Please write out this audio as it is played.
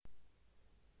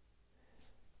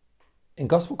In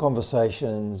Gospel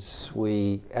Conversations,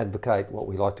 we advocate what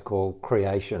we like to call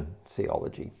creation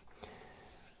theology.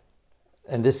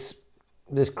 And this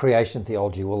creation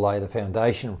theology will lay the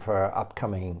foundation for our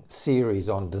upcoming series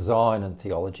on design and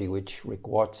theology, which Rick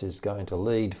Watts is going to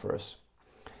lead for us.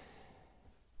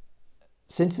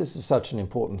 Since this is such an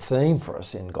important theme for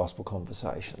us in Gospel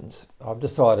Conversations, I've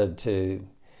decided to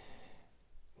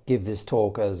give this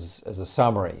talk as a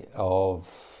summary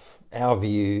of our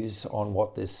views on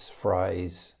what this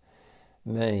phrase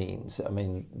means. I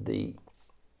mean, the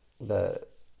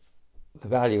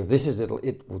value of this is it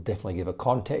will definitely give a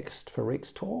context for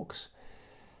Rick's talks,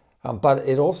 but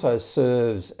it also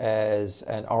serves as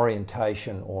an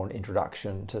orientation or an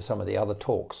introduction to some of the other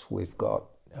talks we've got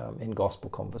in Gospel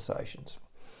Conversations.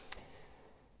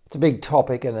 It's a big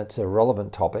topic and it's a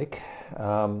relevant topic.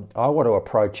 I want to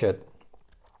approach it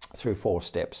through 4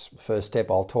 steps. First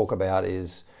step I'll talk about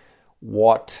is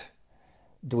what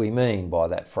do we mean by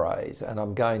that phrase? And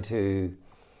I'm going to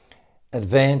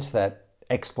advance that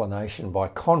explanation by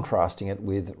contrasting it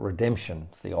with redemption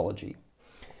theology.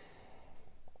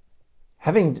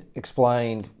 Having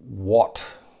explained what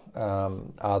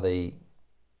are the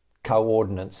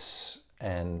coordinates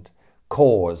and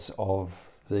cause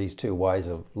of these 2 ways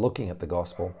of looking at the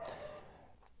gospel,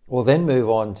 we'll then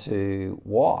move on to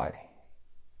why.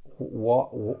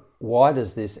 Why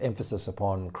does this emphasis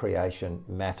upon creation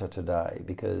matter today?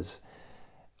 Because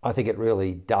I think it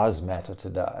really does matter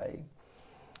today.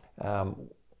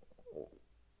 I'm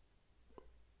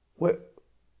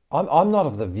not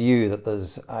of the view that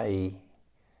there's a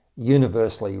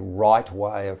universally right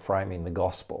way of framing the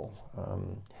gospel.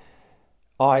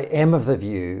 I am of the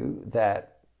view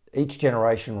that each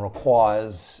generation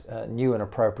requires new and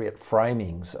appropriate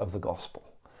framings of the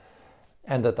gospel,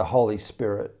 and that the Holy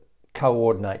Spirit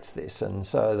coordinates this. And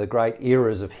so the great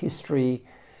eras of history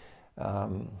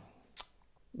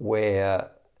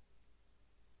where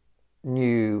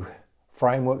new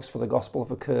frameworks for the gospel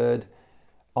have occurred,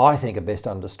 I think are best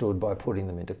understood by putting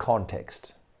them into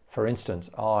context. For instance,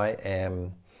 I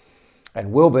am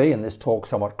and will be in this talk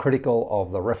somewhat critical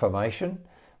of the Reformation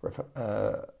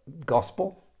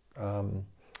gospel.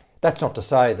 That's not to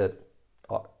say that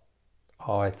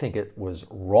I think it was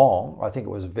wrong. I think it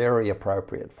was very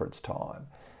appropriate for its time.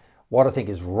 What I think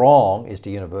is wrong is to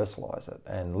universalize it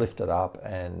and lift it up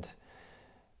and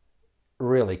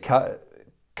really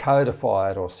codify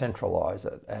it or centralize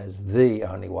it as the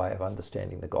only way of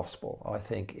understanding the gospel. I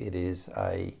think it is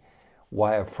a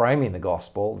way of framing the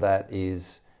gospel that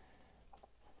is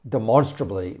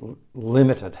demonstrably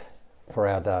limited for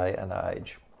our day and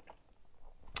age.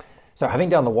 So having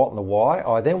done the what and the why,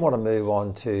 I then want to move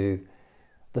on to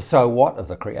the so what of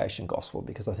the creation gospel,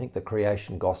 because I think the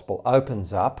creation gospel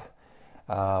opens up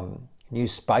new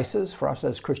spaces for us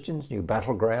as Christians, new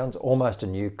battlegrounds, almost a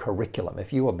new curriculum.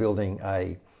 If you are building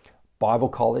a Bible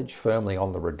college firmly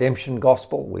on the redemption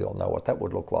gospel, we all know what that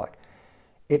would look like.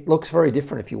 It looks very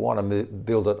different if you want to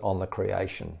build it on the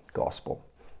creation gospel.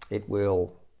 It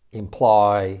will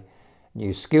imply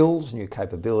new skills, new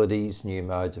capabilities, new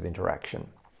modes of interaction.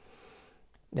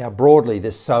 Now, broadly,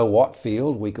 this so what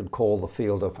field we could call the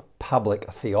field of public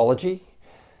theology,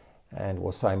 and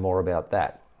we'll say more about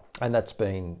that. And that's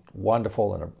been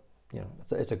wonderful, and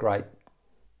it's a great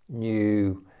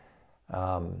new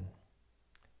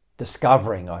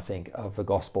discovering, I think, of the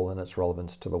gospel and its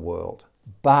relevance to the world.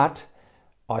 But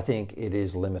I think it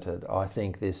is limited. I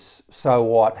think this so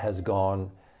what has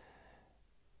gone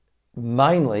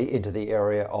mainly into the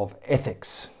area of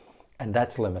ethics. And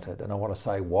that's limited, and I want to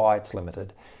say why it's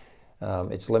limited.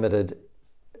 It's limited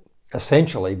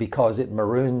essentially because it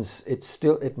maroons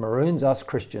us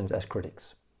Christians as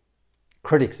critics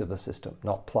of the system,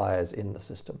 not players in the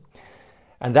system.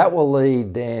 And that will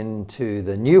lead then to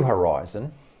the new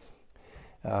horizon,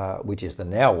 which is the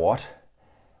now what,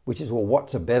 which is, well,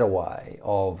 what's a better way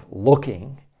of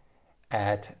looking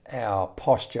at our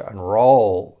posture and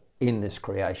role in this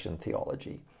creation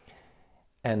theology?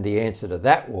 And the answer to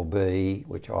that will be,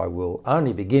 which I will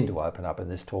only begin to open up in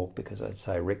this talk because I'd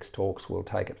say Rick's talks will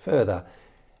take it further.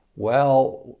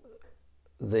 Well,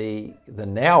 the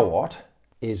now what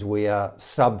is we are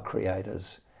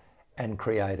sub-creators and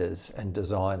creators and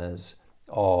designers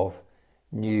of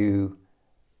new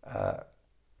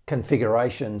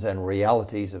configurations and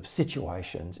realities of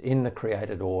situations in the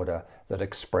created order that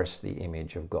express the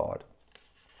image of God.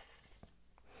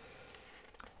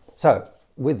 So,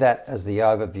 with that as the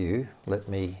overview, let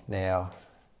me now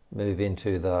move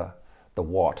into the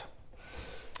what.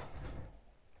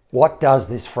 What does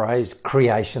this phrase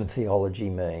creation theology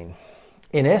mean?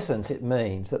 In essence, it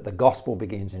means that the gospel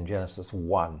begins in Genesis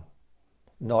 1,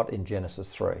 not in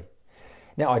Genesis 3.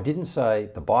 Now, I didn't say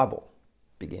the Bible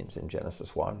begins in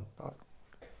Genesis 1.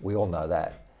 We all know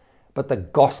that. But the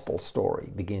gospel story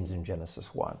begins in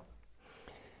Genesis 1.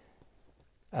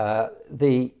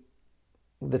 The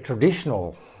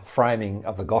traditional framing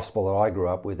of the gospel that I grew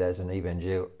up with as an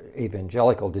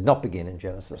evangelical did not begin in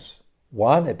Genesis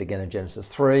 1. It began in Genesis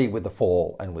 3 with the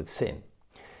fall and with sin.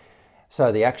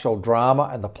 So the actual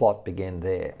drama and the plot began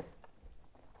there.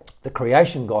 The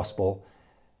creation gospel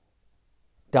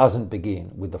doesn't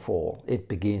begin with the fall. It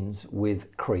begins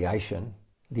with creation,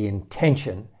 the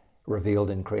intention revealed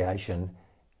in creation,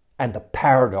 and the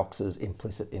paradoxes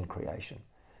implicit in creation.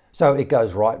 So it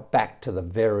goes right back to the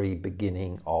very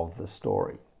beginning of the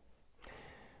story.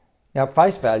 Now, at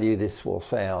face value, this will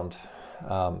sound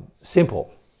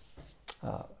simple,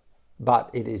 but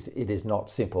it is not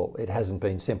simple. It hasn't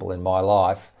been simple in my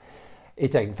life.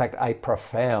 It's in fact a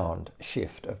profound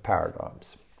shift of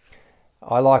paradigms.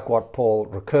 I like what Paul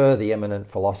Ricoeur, the eminent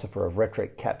philosopher of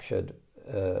rhetoric, captured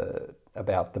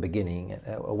about the beginning.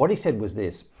 What he said was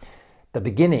this: the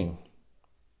beginning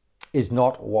is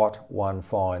not what one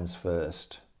finds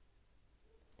first.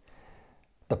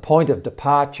 The point of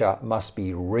departure must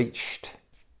be reached.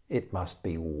 It must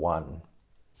be won.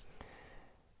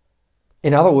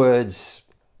 In other words,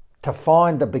 to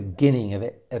find the beginning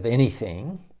of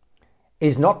anything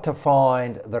is not to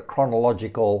find the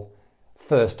chronological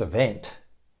first event.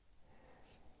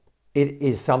 It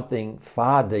is something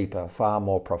far deeper, far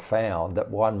more profound that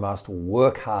one must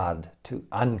work hard to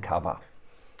uncover.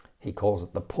 He calls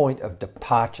it the point of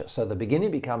departure. So the beginning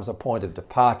becomes a point of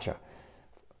departure,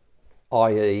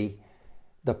 i.e.,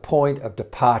 the point of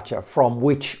departure from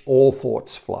which all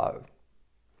thoughts flow.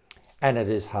 And it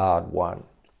is hard won.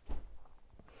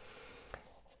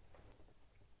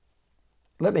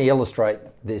 Let me illustrate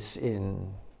this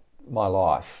in my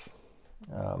life.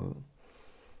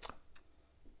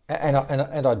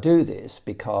 And I do this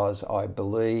because I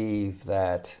believe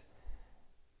that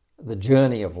the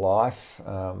journey of life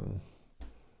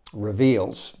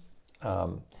reveals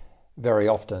very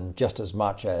often just as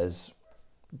much as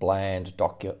bland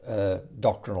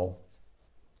doctrinal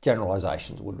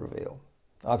generalizations would reveal.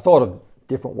 I've thought of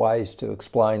different ways to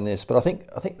explain this, but I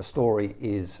think the story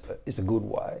is a good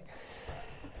way.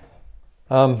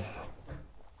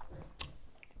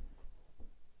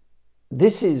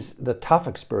 This is the tough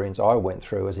experience I went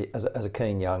through as a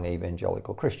keen young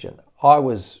evangelical Christian. I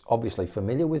was obviously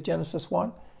familiar with Genesis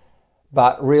 1,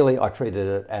 but really I treated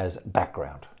it as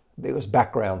background. It was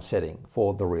background setting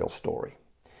for the real story.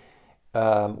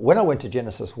 When I went to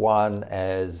Genesis 1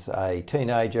 as a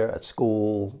teenager at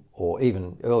school or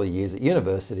even early years at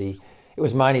university, it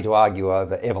was mainly to argue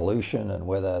over evolution and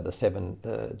whether the 7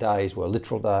 days were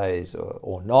literal days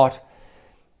or not.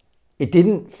 It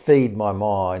didn't feed my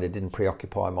mind, it didn't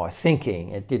preoccupy my thinking,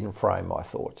 it didn't frame my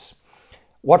thoughts.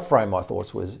 What framed my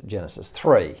thoughts was Genesis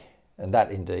 3, and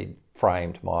that indeed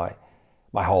framed my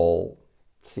whole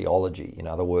theology. In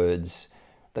other words,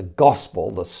 the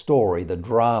gospel, the story, the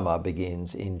drama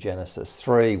begins in Genesis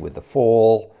 3 with the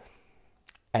fall,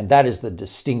 and that is the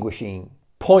distinguishing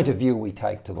point of view we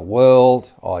take to the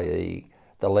world, i.e.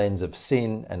 the lens of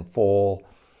sin and fall.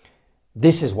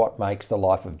 This is what makes the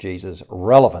life of Jesus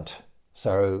relevant.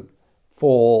 So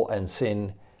fall and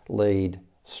sin lead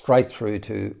straight through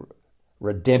to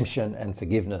redemption and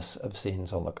forgiveness of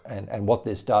sins. And what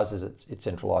this does is it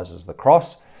centralises the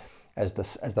cross as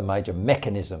the major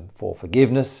mechanism for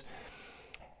forgiveness.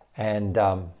 And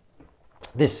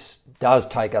this does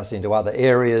take us into other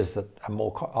areas that are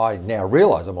more, I now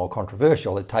realise, are more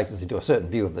controversial. It takes us into a certain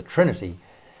view of the Trinity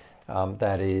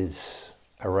that is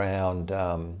around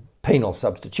penal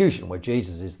substitution, where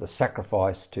Jesus is the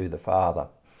sacrifice to the Father.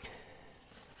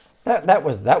 That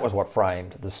was what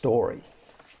framed the story.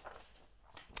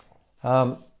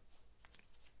 Then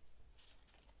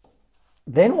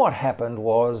what happened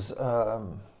was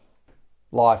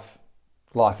life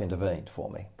intervened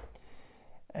for me.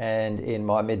 And in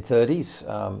my mid-30s,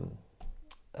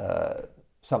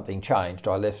 something changed.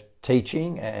 I left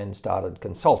teaching and started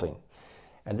consulting.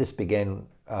 And this began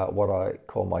what I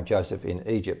call my Joseph in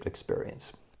Egypt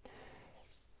experience.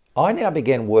 I now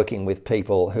began working with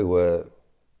people who were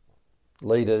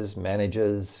leaders,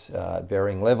 managers,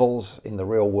 varying levels in the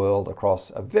real world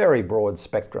across a very broad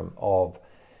spectrum of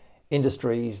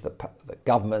industries, the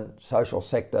government, social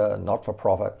sector,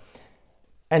 not-for-profit.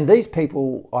 And these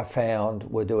people, I found,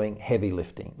 were doing heavy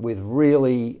lifting with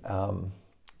really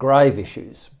grave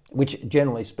issues, which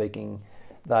generally speaking,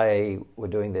 they were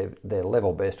doing their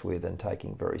level best with and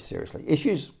taking very seriously.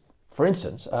 Issues, for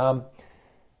instance, how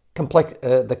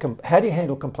do you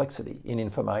handle complexity in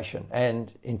information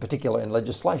and in particular in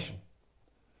legislation?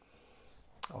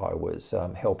 I was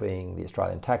helping the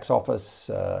Australian Tax Office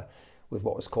with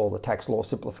what was called the Tax Law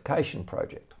Simplification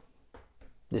Project.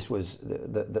 This was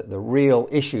the real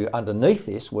issue underneath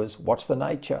this was what's the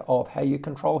nature of how you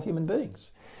control human beings.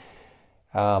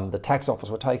 The tax office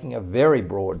were taking a very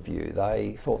broad view.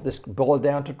 They thought this boiled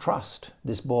down to trust.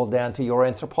 This boiled down to your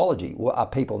anthropology. Are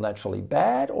people naturally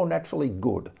bad or naturally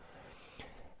good?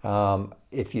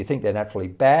 If you think they're naturally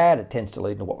bad, it tends to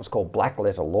lead to what was called black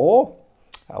letter law,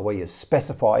 where you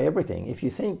specify everything. If you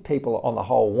think people on the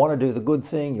whole want to do the good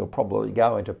thing, you'll probably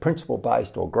go into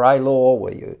principle-based or grey law,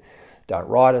 where you don't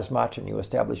write as much and you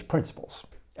establish principles.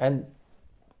 And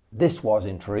this was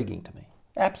intriguing to me,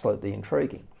 absolutely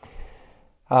intriguing.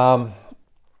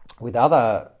 With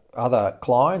other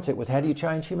clients, it was how do you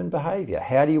change human behaviour?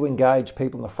 How do you engage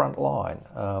people in the front line?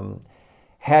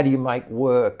 How do you make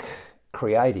work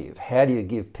creative? How do you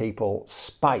give people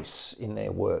space in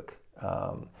their work?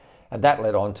 And that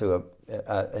led on to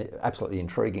an absolutely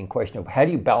intriguing question of how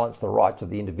do you balance the rights of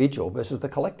the individual versus the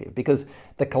collective? Because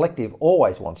the collective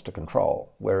always wants to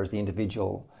control, whereas the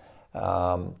individual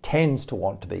tends to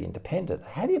want to be independent.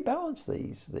 How do you balance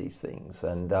these things?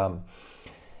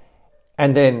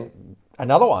 And then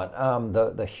another one,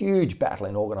 the huge battle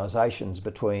in organisations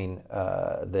between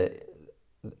the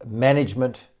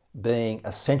management being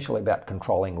essentially about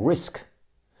controlling risk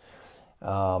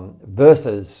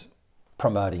versus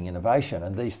promoting innovation.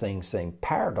 And these things seem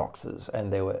paradoxes.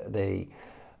 And there were the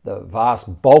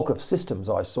vast bulk of systems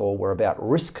I saw were about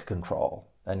risk control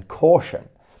and caution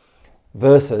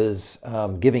versus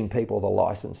giving people the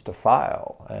license to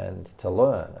fail and to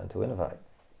learn and to innovate.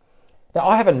 Now,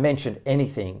 I haven't mentioned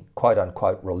anything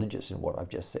quote-unquote religious in what I've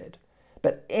just said,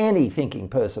 but any thinking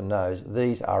person knows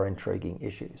these are intriguing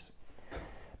issues.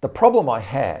 The problem I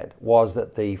had was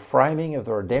that the framing of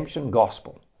the redemption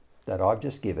gospel that I've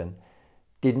just given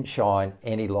didn't shine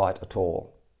any light at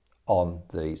all on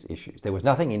these issues. There was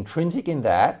nothing intrinsic in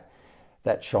that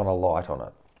shone a light on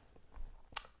it.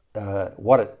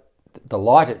 The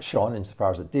light it shone,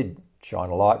 insofar as it did shine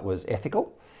a light, was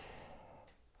ethical,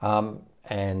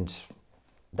 and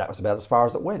that was about as far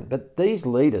as it went. But these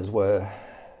leaders were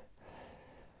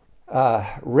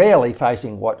rarely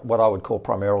facing what I would call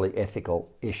primarily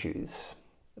ethical issues.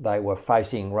 They were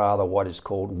facing rather what is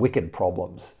called wicked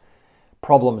problems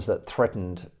that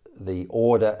threatened the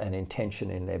order and intention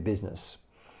in their business.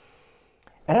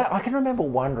 And I can remember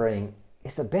wondering,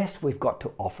 is the best we've got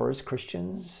to offer as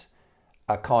Christians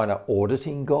a kind of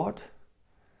auditing God?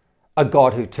 A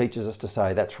God who teaches us to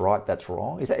say, that's right, that's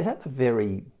wrong? Is that the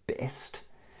very best?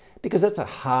 Because that's a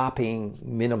harping,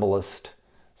 minimalist,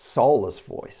 soulless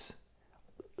voice.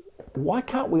 Why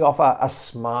can't we offer a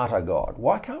smarter God?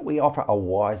 Why can't we offer a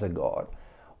wiser God?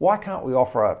 Why can't we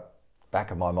offer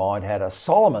back of my mind, had a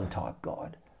Solomon-type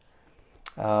God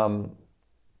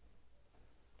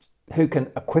who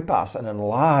can equip us and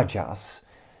enlarge us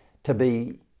to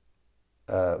be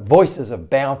voices of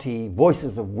bounty,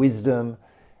 voices of wisdom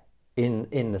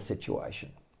in the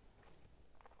situation.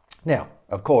 Now,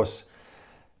 of course,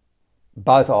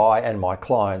 both I and my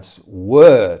clients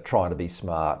were trying to be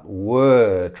smart,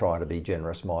 were trying to be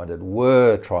generous-minded,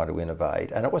 were trying to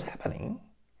innovate, and it was happening,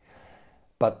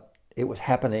 but it was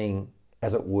happening,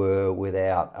 as it were,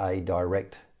 without a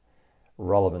direct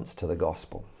relevance to the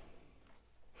gospel.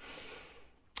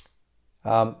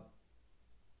 I'm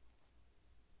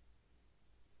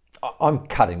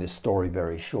cutting this story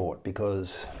very short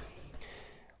because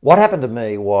what happened to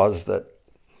me was that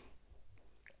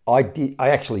I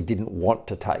actually didn't want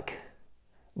to take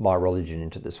my religion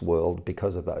into this world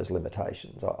because of those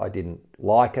limitations. I didn't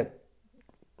like it.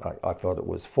 I felt it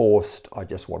was forced. I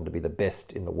just wanted to be the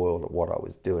best in the world at what I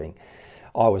was doing.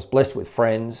 I was blessed with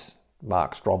friends.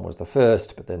 Mark Strom was the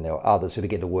first, but then there were others who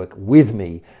began to work with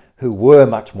me who were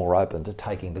much more open to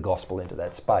taking the gospel into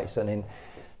that space. And in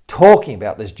talking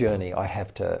about this journey, I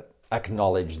have to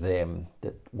acknowledge them,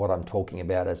 that what I'm talking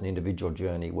about as an individual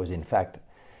journey was in fact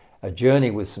a journey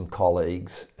with some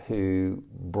colleagues who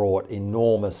brought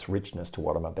enormous richness to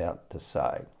what I'm about to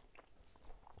say.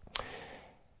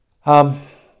 But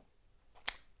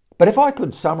if I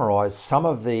could summarise some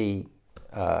of the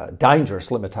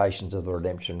dangerous limitations of the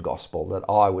redemption gospel that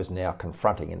I was now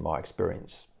confronting in my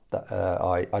experience,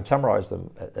 I'd summarise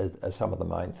them as some of the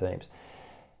main themes.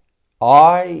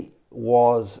 I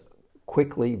was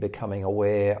quickly becoming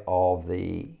aware of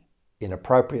the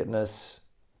inappropriateness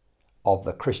of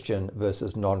the Christian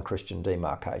versus non-Christian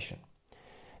demarcation.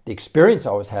 The experience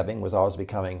I was having was I was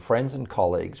becoming friends and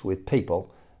colleagues with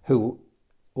people who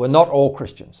were not all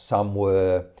Christians. Some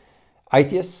were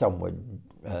atheists, some were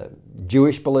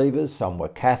Jewish believers, some were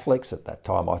Catholics. At that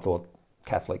time I thought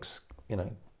Catholics,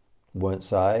 weren't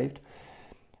saved.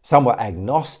 Some were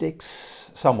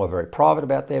agnostics. Some were very private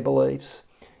about their beliefs.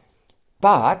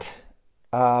 But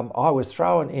I was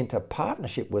thrown into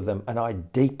partnership with them, and I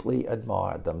deeply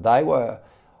admired them. They were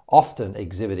often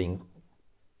exhibiting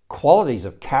qualities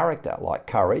of character like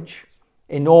courage,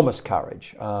 enormous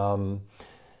courage,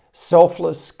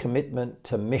 selfless commitment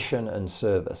to mission and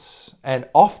service, and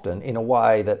often in a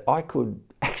way that I could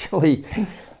actually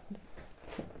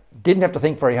didn't have to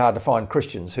think very hard to find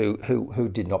Christians who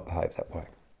did not behave that way.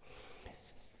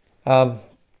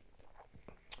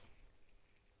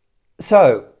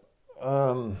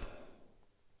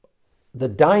 The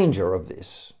danger of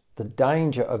this, the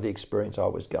danger of the experience I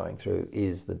was going through,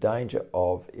 is the danger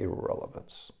of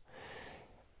irrelevance.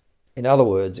 In other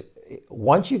words,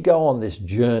 once you go on this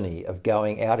journey of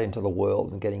going out into the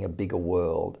world and getting a bigger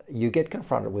world, you get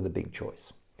confronted with a big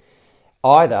choice.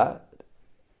 Either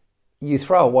you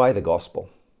throw away the gospel,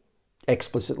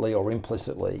 explicitly or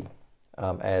implicitly,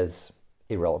 as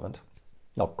irrelevant,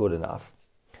 not good enough,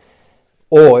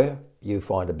 or you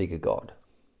find a bigger God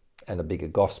and a bigger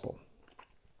gospel.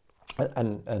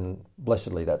 And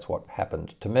blessedly, that's what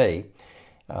happened to me.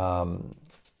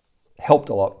 Helped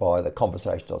a lot by the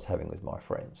conversations I was having with my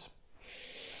friends.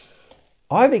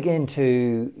 I began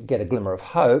to get a glimmer of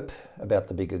hope about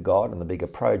the bigger God and the bigger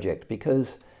project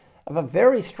because of a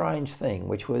very strange thing,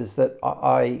 which was that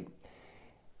I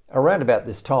around about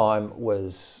this time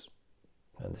was,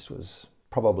 and this was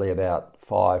probably about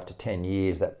 5 to 10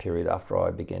 years, that period after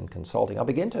I began consulting, I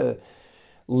began to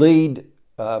lead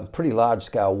pretty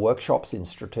large-scale workshops in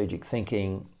strategic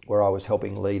thinking where I was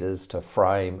helping leaders to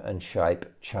frame and shape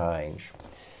change.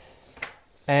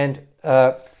 And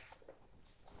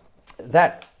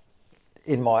that,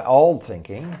 in my old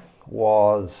thinking,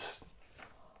 was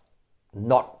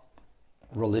not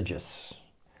religious.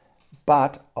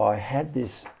 But I had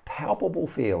this palpable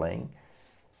feeling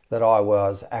that I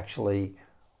was actually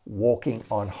walking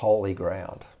on holy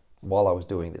ground while I was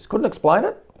doing this. Couldn't explain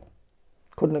it.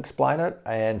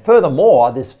 And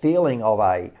furthermore, this feeling of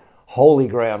a holy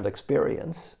ground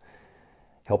experience,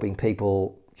 helping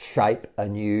people shape a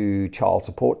new child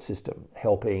support system,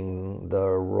 helping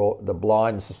the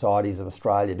blind societies of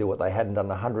Australia do what they hadn't done in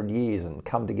 100 years and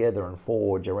come together and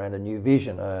forge around a new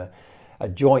vision, a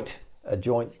joint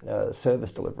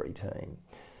service delivery team,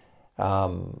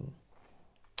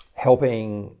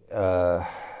 helping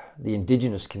the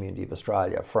Indigenous community of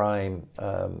Australia frame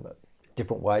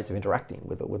different ways of interacting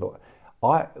with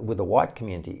the white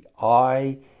community.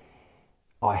 I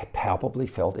palpably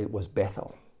felt it was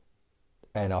Bethel.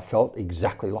 And I felt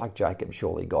exactly like Jacob.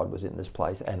 Surely God was in this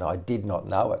place, and I did not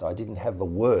know it. I didn't have the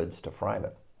words to frame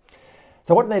it.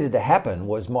 So what needed to happen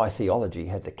was my theology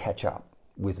had to catch up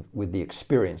with the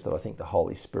experience that I think the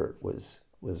Holy Spirit was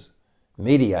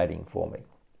mediating for me.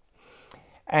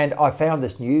 And I found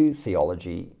this new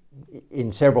theology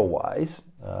in several ways.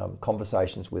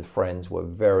 Conversations with friends were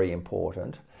very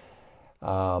important.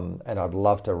 And I'd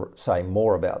love to say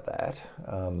more about that.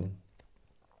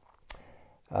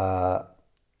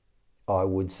 I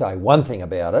would say one thing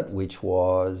about it, which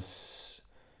was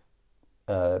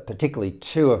particularly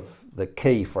two of the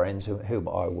key friends whom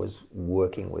I was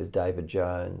working with, David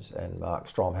Jones and Mark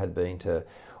Strom, had been to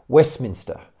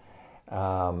Westminster.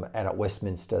 And at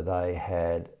Westminster they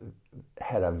had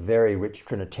a very rich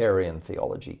Trinitarian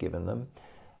theology given them.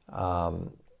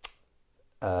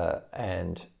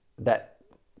 And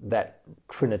that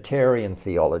Trinitarian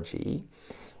theology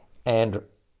and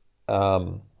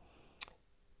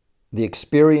the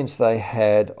experience they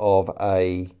had of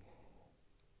a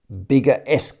bigger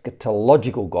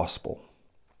eschatological gospel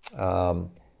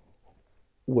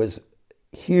was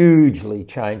hugely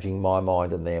changing my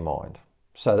mind and their mind.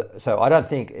 So I don't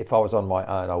think if I was on my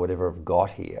own I would ever have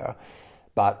got here.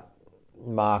 But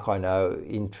Mark, I know,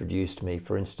 introduced me,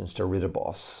 for instance, to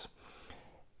Ridderbos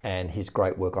and his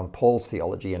great work on Paul's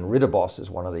theology. And Ridderbos is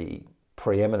one of the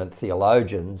preeminent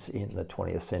theologians in the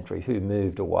 20th century who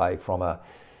moved away from a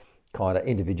kind of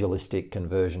individualistic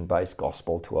conversion-based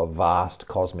gospel to a vast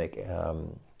cosmic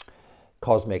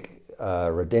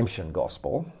redemption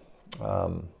gospel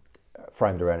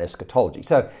framed around eschatology.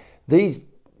 So these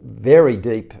very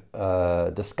deep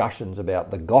discussions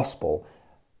about the gospel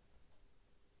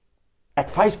at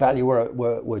face value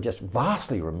were just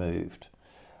vastly removed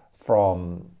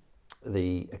from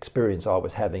the experience I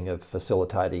was having of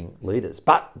facilitating leaders.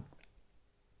 But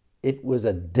it was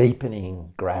a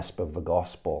deepening grasp of the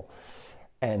gospel.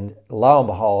 And lo and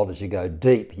behold, as you go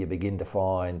deep, you begin to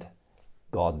find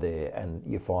God there and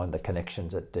you find the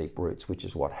connections at deep roots, which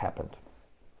is what happened.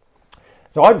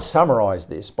 So I'd summarise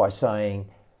this by saying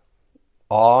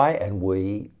I and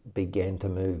we began to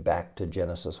move back to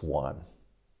Genesis 1.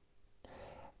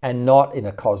 And not in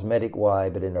a cosmetic way,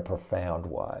 but in a profound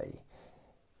way.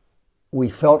 We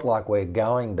felt like we're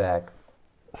going back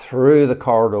through the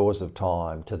corridors of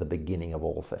time to the beginning of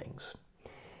all things.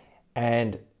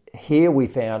 And here we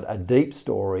found a deep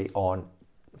story on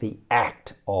the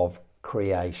act of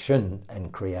creation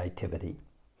and creativity.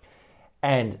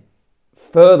 And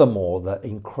furthermore, the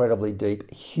incredibly deep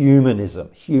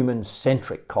humanism,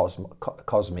 human-centric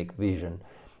cosmic vision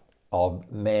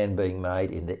of man being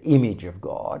made in the image of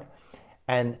God,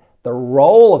 and the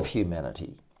role of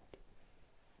humanity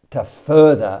to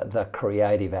further the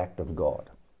creative act of God.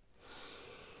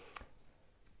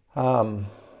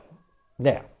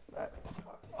 Now,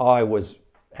 I was,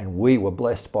 and we were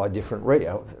blessed by different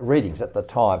readings at the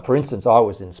time. For instance, I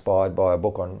was inspired by a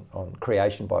book on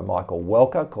creation by Michael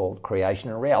Welker called Creation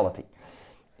and Reality.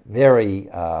 Very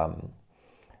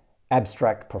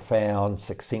abstract, profound,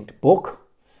 succinct book.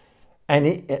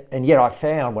 And yet I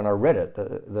found when I read it,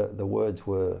 the words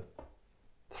were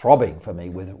throbbing for me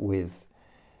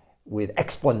with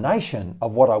explanation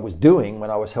of what I was doing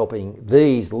when I was helping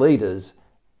these leaders,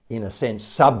 in a sense,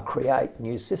 sub-create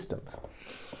new systems.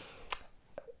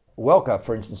 Welker,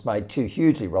 for instance, made two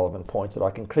hugely relevant points that I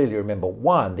can clearly remember.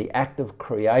 One, the act of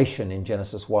creation in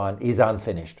Genesis 1 is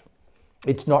unfinished.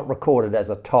 It's not recorded as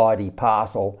a tidy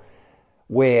parcel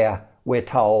where we're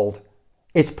told,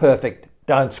 it's perfect,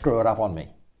 don't screw it up on me.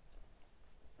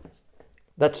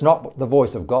 That's not the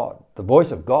voice of God. The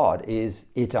voice of God is,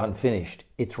 it's unfinished.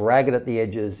 It's ragged at the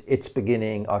edges. It's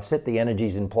beginning. I've set the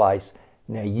energies in place.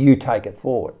 Now you take it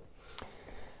forward.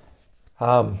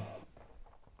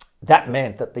 That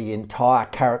meant that the entire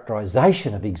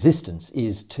characterization of existence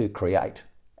is to create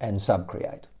and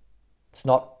subcreate. It's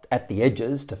not at the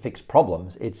edges to fix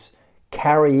problems. It's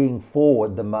carrying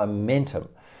forward the momentum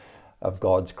of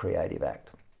God's creative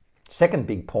act. Second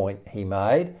big point he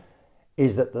made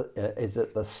is that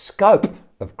the scope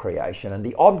of creation and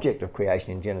the object of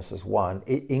creation in Genesis 1,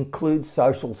 it includes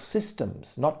social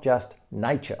systems, not just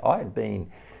nature. I had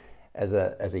been, as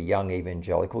a young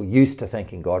evangelical, used to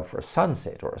thanking God for a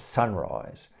sunset or a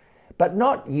sunrise, but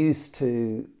not used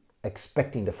to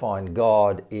expecting to find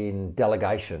God in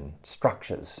delegation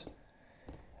structures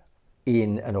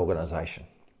in an organisation.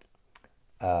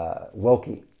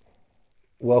 Welker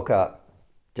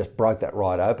just broke that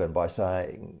right open by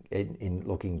saying, in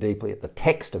looking deeply at the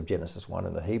text of Genesis 1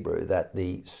 in the Hebrew, that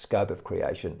the scope of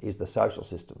creation is the social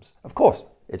systems. Of course,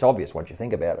 it's obvious once you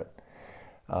think about it.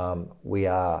 We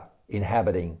are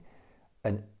inhabiting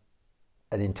an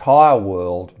entire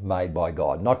world made by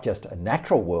God, not just a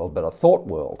natural world, but a thought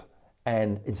world.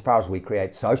 And as far as we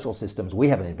create social systems, we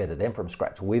haven't invented them from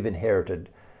scratch. We've inherited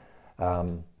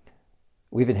some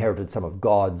of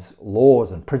God's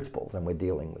laws and principles, and we're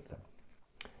dealing with them.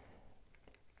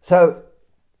 So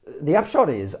the upshot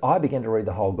is, I began to read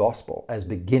the whole gospel as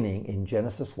beginning in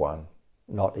Genesis 1,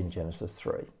 not in Genesis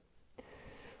 3.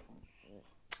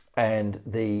 And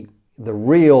the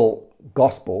real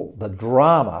gospel, the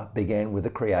drama, began with the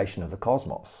creation of the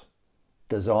cosmos,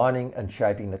 designing and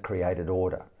shaping the created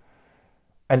order.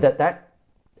 And that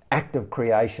act of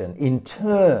creation in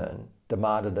turn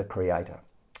demanded a creator.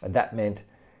 And that meant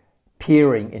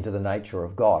peering into the nature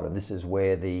of God. And this is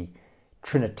where the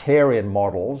Trinitarian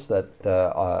models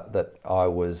that I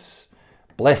was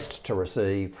blessed to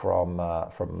receive from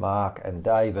Mark and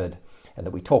David, and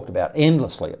that we talked about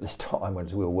endlessly at this time when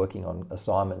we were working on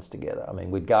assignments together. I mean,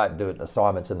 we'd go and do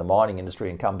assignments in the mining industry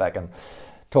and come back and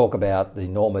talk about the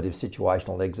normative,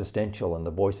 situational, existential, and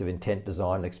the voice of intent,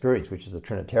 design, and experience, which is the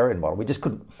Trinitarian model. We just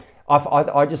couldn't.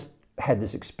 I just had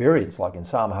this experience, like in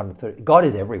Psalm 130. God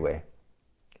is everywhere.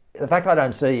 The fact I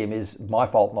don't see him is my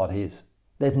fault, not his.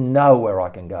 There's nowhere I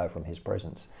can go from his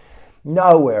presence.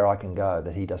 Nowhere I can go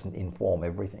that he doesn't inform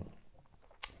everything.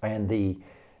 And the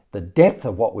depth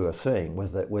of what we were seeing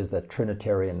was the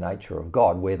Trinitarian nature of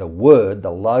God, where the Word,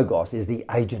 the Logos, is the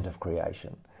agent of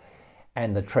creation,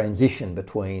 and the transition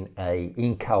between a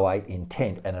inchoate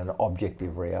intent and an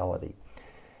objective reality.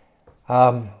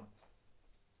 Of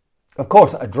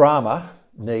course, a drama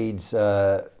needs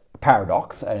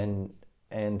paradox, and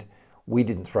we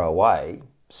didn't throw away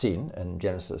sin in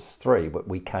Genesis 3, but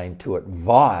we came to it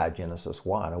via Genesis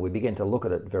 1, and we began to look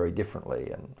at it very differently.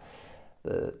 And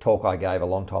the talk I gave a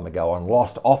long time ago on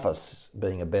lost office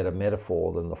being a better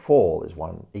metaphor than the fall is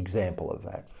one example of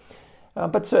that.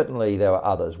 But certainly there were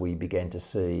others. We began to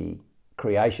see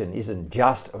creation isn't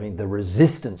just, the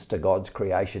resistance to God's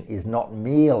creation is not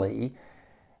merely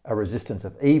a resistance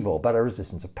of evil, but a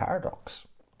resistance of paradox.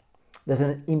 There's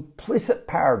an implicit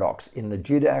paradox in the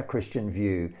Judeo-Christian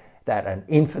view that an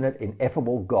infinite,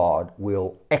 ineffable God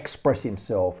will express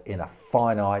himself in a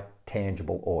finite,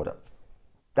 tangible order.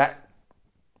 That,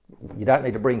 you don't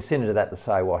need to bring sin into that to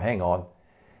say, well, hang on,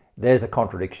 there's a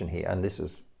contradiction here. And this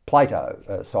is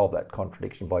Plato solved that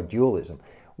contradiction by dualism.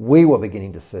 We were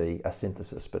beginning to see a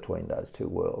synthesis between those two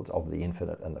worlds of the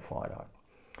infinite and the finite.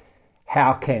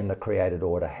 How can the created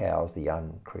order house the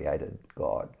uncreated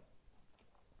God?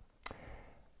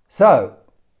 So,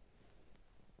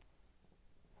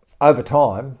 over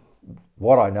time,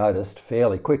 what I noticed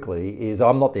fairly quickly is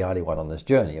I'm not the only one on this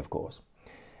journey, of course.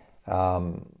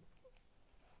 One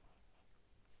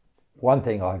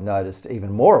thing I've noticed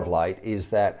even more of late is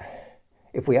that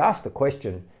if we ask the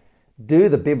question, do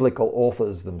the biblical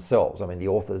authors themselves, I mean the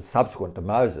authors subsequent to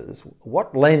Moses,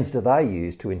 what lens do they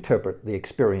use to interpret the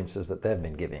experiences that they've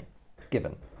been given?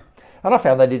 And I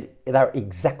found they were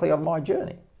exactly on my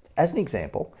journey. As an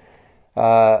example,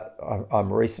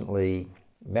 I'm recently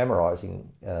memorising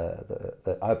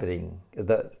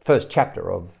the first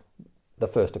chapter of the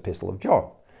first epistle of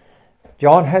John.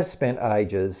 John has spent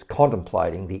ages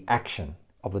contemplating the action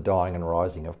of the dying and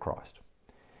rising of Christ.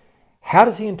 How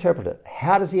does he interpret it?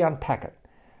 How does he unpack it?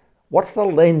 What's the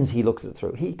lens he looks at it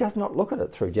through? He does not look at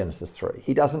it through Genesis 3.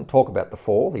 He doesn't talk about the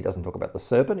fall. He doesn't talk about the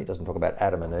serpent. He doesn't talk about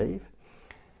Adam and Eve.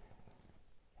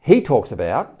 He talks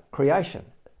about creation.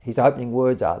 His opening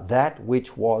words are, that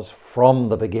which was from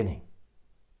the beginning.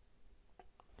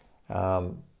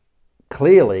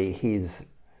 Clearly, his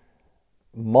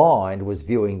mind was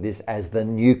viewing this as the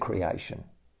new creation.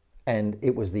 And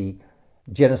it was the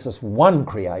Genesis 1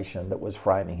 creation that was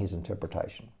framing his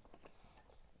interpretation.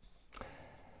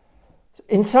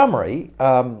 In summary,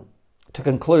 to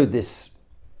conclude this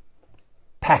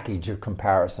package of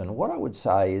comparison, what I would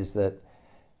say is that,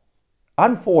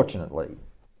 unfortunately,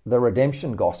 the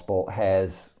redemption gospel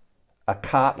has a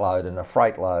cartload and a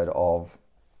freight load of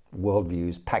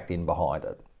worldviews packed in behind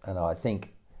it. And I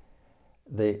think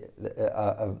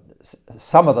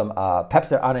some of them are, perhaps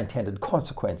they're unintended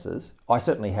consequences. I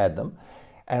certainly had them,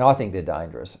 and I think they're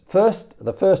dangerous.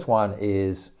 The first one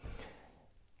is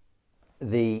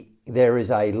there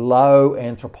is a low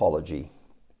anthropology,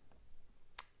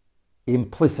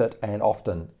 implicit and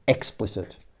often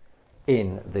explicit,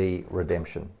 in the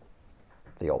redemption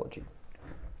theology.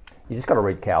 You just got to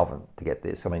read Calvin to get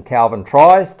this. I mean, Calvin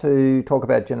tries to talk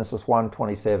about Genesis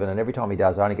 1:27, and every time he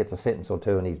does, only gets a sentence or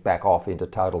two and he's back off into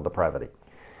total depravity.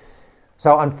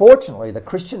 So unfortunately, the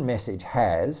Christian message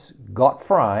has got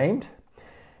framed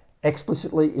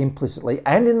explicitly, implicitly,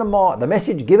 and in the mind. The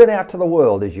message given out to the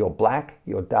world is you're black,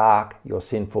 you're dark, you're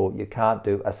sinful, you can't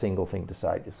do a single thing to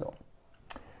save yourself.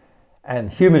 And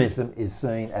humanism is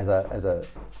seen as a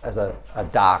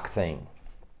dark thing.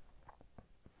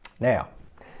 Now,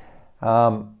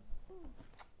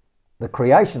 the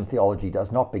creation theology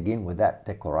does not begin with that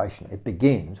declaration. It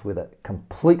begins with a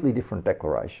completely different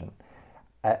declaration.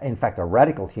 In fact, a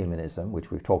radical humanism, which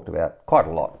we've talked about quite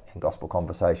a lot in Gospel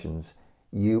Conversations,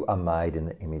 you are made in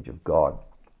the image of God.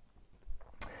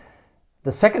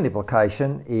 The second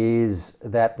implication is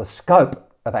that the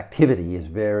scope of activity is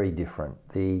very different.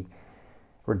 The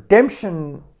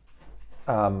redemption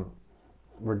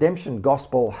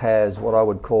gospel has what I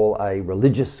would call a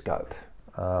religious scope.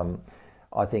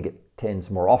 I think it tends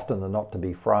more often than not to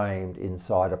be framed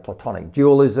inside a Platonic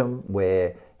dualism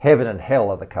where heaven and hell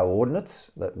are the coordinates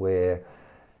that we're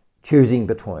choosing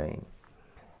between.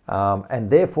 And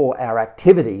therefore our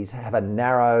activities have a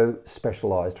narrow,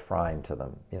 specialised frame to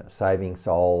them. You know, saving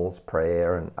souls,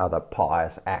 prayer, and other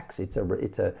pious acts.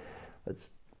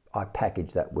 I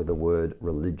package that with the word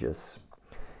religious.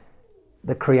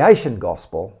 The creation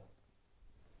gospel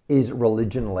is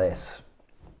religionless.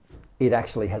 It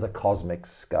actually has a cosmic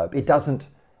scope. It doesn't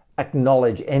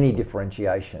acknowledge any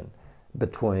differentiation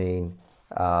between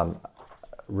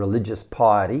religious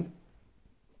piety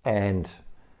and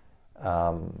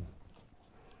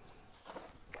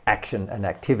action and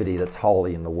activity that's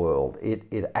holy in the world.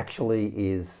 It actually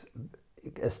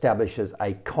establishes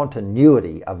a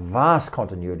continuity, a vast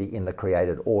continuity in the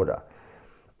created order.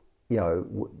 You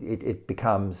know, it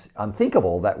becomes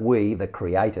unthinkable that we, the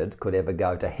created, could ever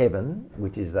go to heaven,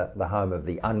 which is the home of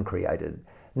the uncreated.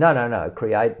 No.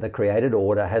 The created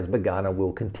order has begun and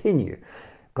will continue,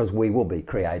 because we will be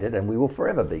created and we will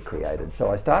forever be created.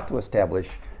 So I start to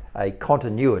establish a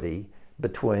continuity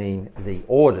between the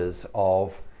orders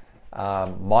of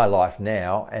my life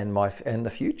now and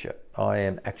the future. I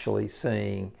am actually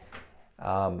seeing,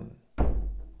 I'm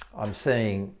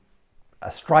seeing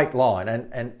a straight line,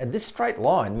 and this straight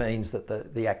line means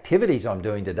that the activities I'm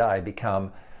doing today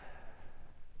become,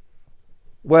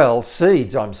 well,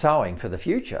 seeds I'm sowing for the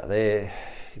future.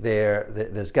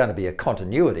 there's going to be a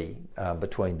continuity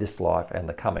between this life and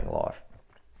the coming life.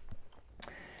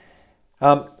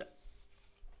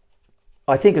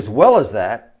 I think as well as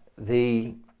that,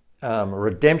 the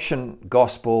redemption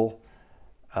gospel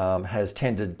has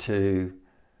tended to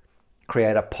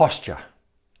create a posture,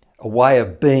 a way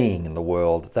of being in the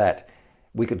world that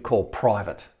we could call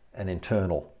private and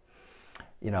internal.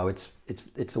 You know, it's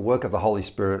the work of the Holy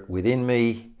Spirit within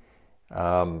me,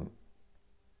 and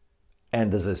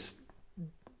there's this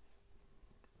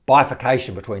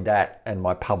bifurcation between that and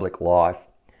my public life.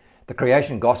 The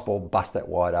creation gospel busts that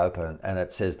wide open, and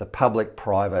it says the public,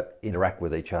 private interact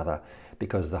with each other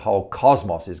because the whole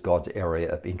cosmos is God's area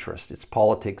of interest. It's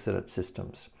politics and its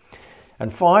systems.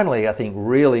 And finally, I think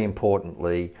really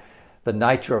importantly, the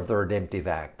nature of the redemptive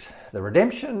act. The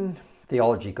redemption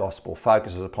theology gospel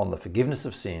focuses upon the forgiveness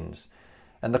of sins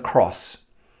and the cross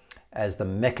as the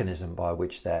mechanism by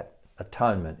which that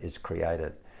atonement is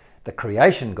created. The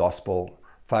creation gospel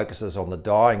focuses on the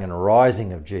dying and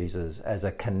rising of Jesus as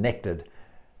a connected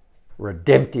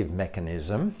redemptive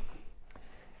mechanism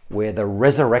where the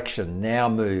resurrection now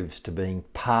moves to being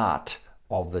part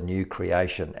of the new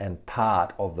creation and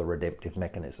part of the redemptive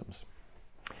mechanisms.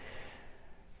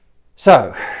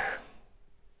 So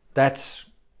that's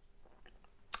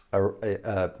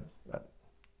a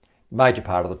major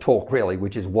part of the talk really,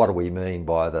 which is what do we mean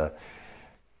by the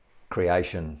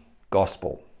creation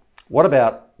gospel? What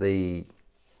about the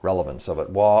relevance of it?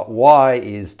 Why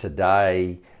is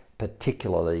today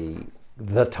particularly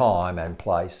the time and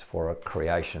place for a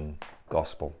creation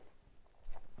gospel?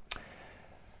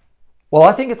 Well,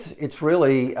 I think it's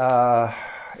really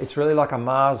like a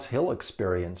Mars Hill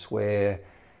experience where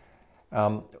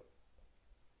when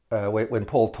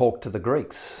Paul talked to the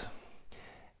Greeks,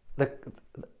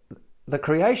 the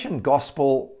creation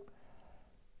gospel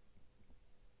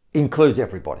includes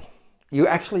everybody. You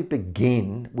actually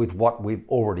begin with what we've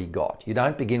already got. You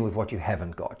don't begin with what you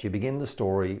haven't got. You begin the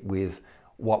story with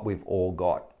what we've all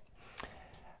got.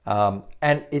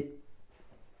 And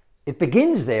it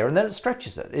begins there and then it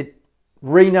stretches it. It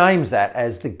renames that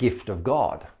as the gift of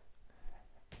God.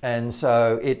 And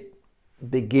so it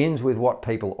begins with what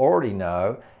people already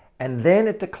know, and then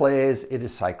it declares it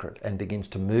is sacred and begins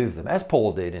to move them, as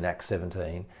Paul did in Acts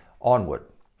 17, onward.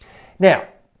 Now,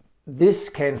 this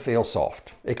can feel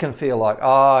soft. It can feel like,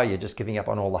 you're just giving up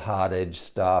on all the hard-edged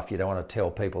stuff. You don't want to tell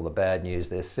people the bad news,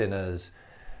 they're sinners,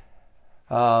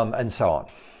 and so on.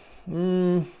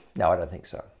 No, I don't think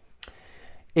so.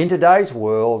 In today's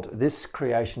world, this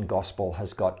creation gospel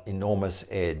has got enormous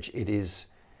edge. It is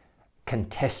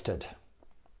contested.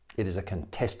 It is a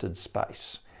contested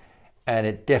space. And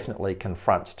it definitely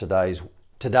confronts today's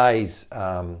doubts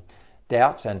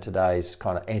and today's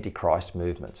kind of antichrist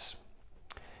movements.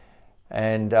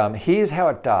 And here's how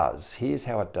it does.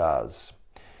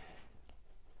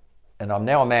 And I'm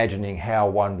now imagining how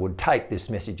one would take this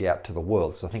message out to the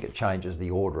world, because I think it changes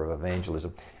the order of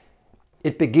evangelism.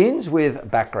 It begins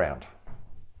with background.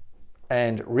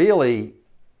 And really,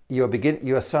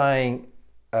 you're saying,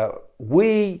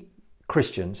 we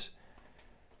Christians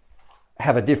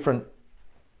have a different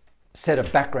set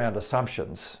of background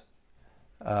assumptions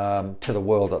to the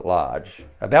world at large,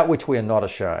 about which we are not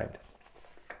ashamed.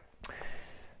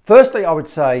 Firstly, I would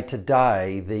say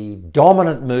today the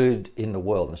dominant mood in the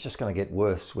world, and it's just going to get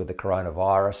worse with the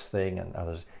coronavirus thing and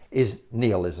others, is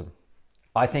nihilism.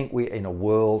 I think we're in a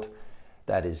world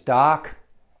that is dark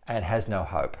and has no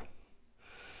hope.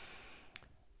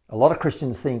 A lot of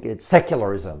Christians think it's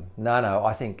secularism. No,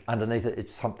 I think underneath it,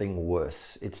 it's something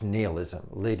worse. It's nihilism,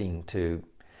 leading to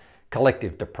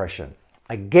collective depression.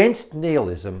 Against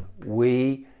nihilism,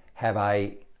 we have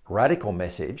a radical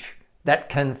message that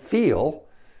can feel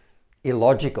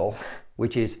illogical,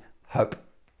 which is hope.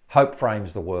 Hope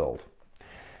frames the world.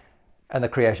 And the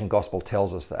creation gospel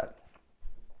tells us that.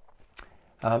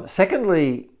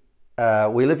 Secondly,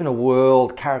 we live in a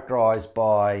world characterized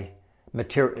by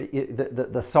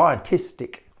the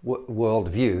scientific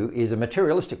worldview is a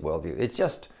materialistic worldview. It's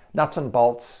just nuts and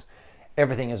bolts.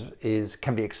 Everything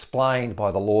can be explained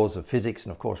by the laws of physics.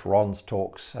 And of course, Ron's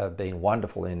talks have been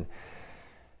wonderful in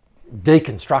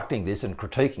deconstructing this and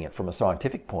critiquing it from a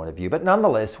scientific point of view. But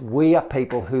nonetheless, we are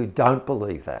people who don't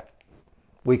believe that.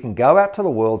 We can go out to the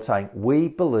world saying, we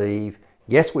believe,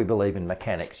 yes, we believe in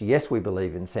mechanics. Yes, we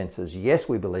believe in senses. Yes,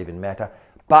 we believe in matter.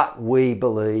 But we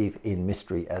believe in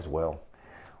mystery as well.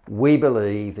 We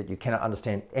believe that you cannot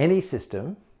understand any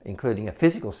system, including a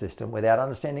physical system, without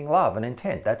understanding love and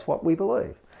intent. That's what we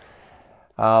believe.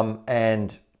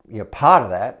 And part of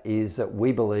that is that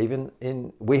we believe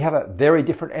we have a very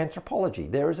different anthropology.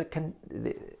 There is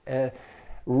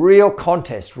real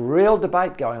contest, real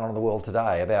debate going on in the world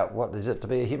today about what is it to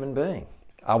be a human being.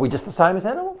 Are we just the same as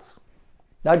animals?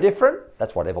 No different?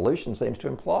 That's what evolution seems to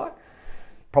imply.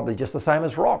 Probably just the same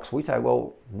as rocks. We say,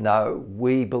 well, no,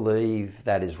 we believe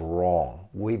that is wrong.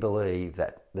 We believe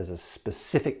that there's a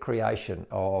specific creation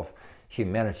of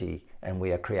humanity and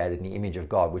we are created in the image of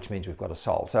God, which means we've got a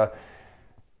soul. So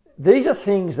these are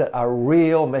things that are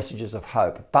real messages of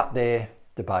hope, but they're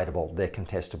debatable, they're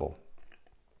contestable.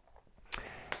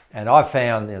 And I've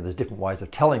found there's different ways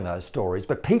of telling those stories,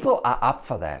 but people are up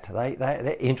for that.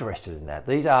 They're interested in that.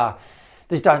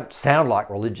 These don't sound like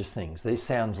religious things. These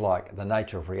sounds like the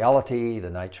nature of reality, the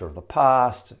nature of the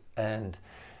past, and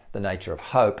the nature of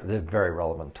hope. They're very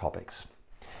relevant topics.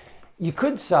 You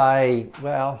could say,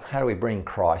 well, how do we bring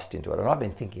Christ into it? And I've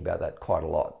been thinking about that quite a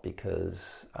lot because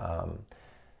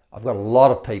I've got a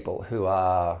lot of people who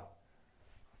are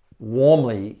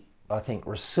warmly, I think,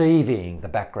 receiving the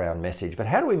background message. But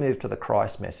how do we move to the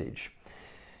Christ message?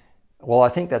 Well, I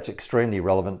think that's extremely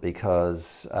relevant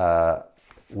because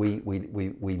we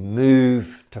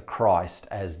move to Christ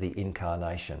as the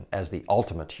incarnation, as the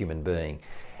ultimate human being.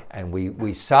 And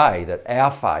we say that our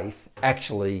faith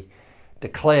actually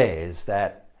declares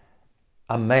that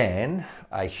a man,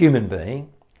 a human being,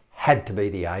 had to be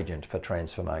the agent for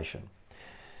transformation.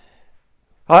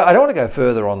 I don't want to go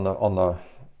further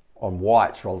on why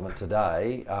it's relevant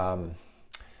today,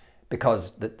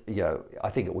 because I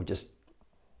think it would just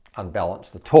unbalance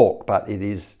the talk. But it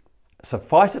is,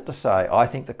 suffice it to say, I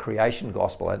think the creation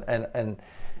gospel and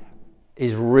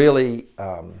is really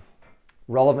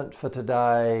relevant for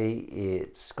today.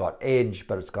 It's got edge,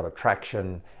 but it's got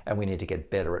attraction, and we need to get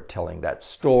better at telling that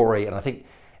story. And I think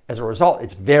as a result,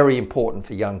 it's very important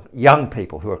for young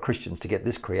people who are Christians to get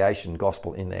this creation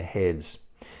gospel in their heads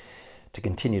to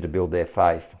continue to build their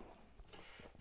faith.